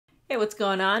Hey, what's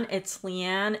going on? It's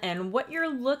Leanne, and what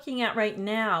you're looking at right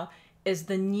now is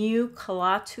the new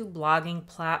Kalatu blogging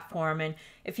platform. And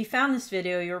if you found this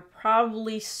video, you're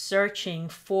probably searching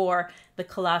for the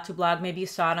Kalatu blog. Maybe you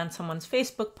saw it on someone's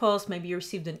Facebook post, maybe you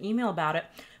received an email about it.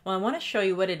 Well, I want to show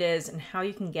you what it is and how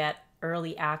you can get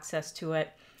early access to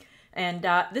it. And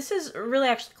this is really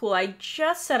actually cool. I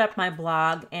just set up my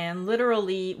blog, and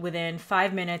literally within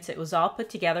 5 minutes, it was all put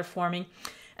together for me.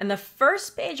 And the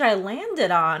first page I landed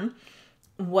on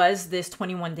was this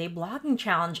 21-day blogging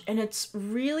challenge, and it's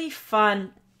really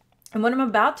fun. And what I'm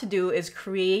about to do is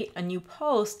create a new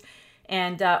post,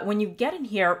 and when you get in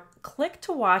here, click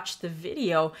to watch the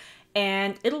video,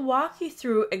 and it'll walk you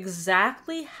through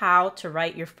exactly how to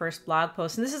write your first blog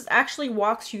post. And this is actually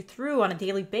walks you through on a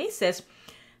daily basis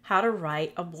how to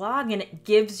write a blog, and it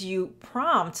gives you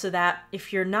prompts so that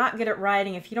if you're not good at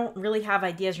writing, if you don't really have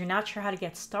ideas, you're not sure how to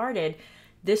get started,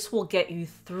 this will get you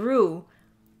through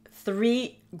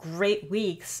 3 great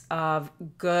weeks of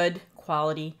good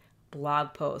quality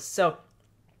blog posts. So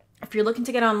if you're looking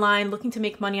to get online, looking to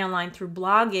make money online through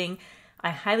blogging,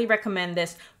 I highly recommend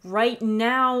this. Right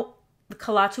now, the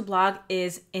Kalatu blog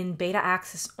is in beta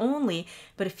access only,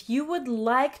 but if you would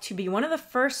like to be one of the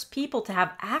first people to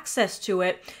have access to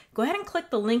it, go ahead and click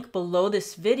the link below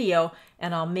this video,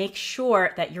 and I'll make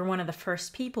sure that you're one of the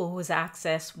first people who has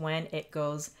access when it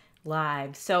goes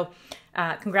live. So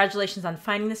congratulations on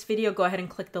finding this video. Go ahead and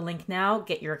click the link now,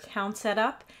 get your account set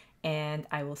up, and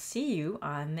I will see you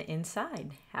on the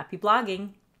inside. Happy blogging.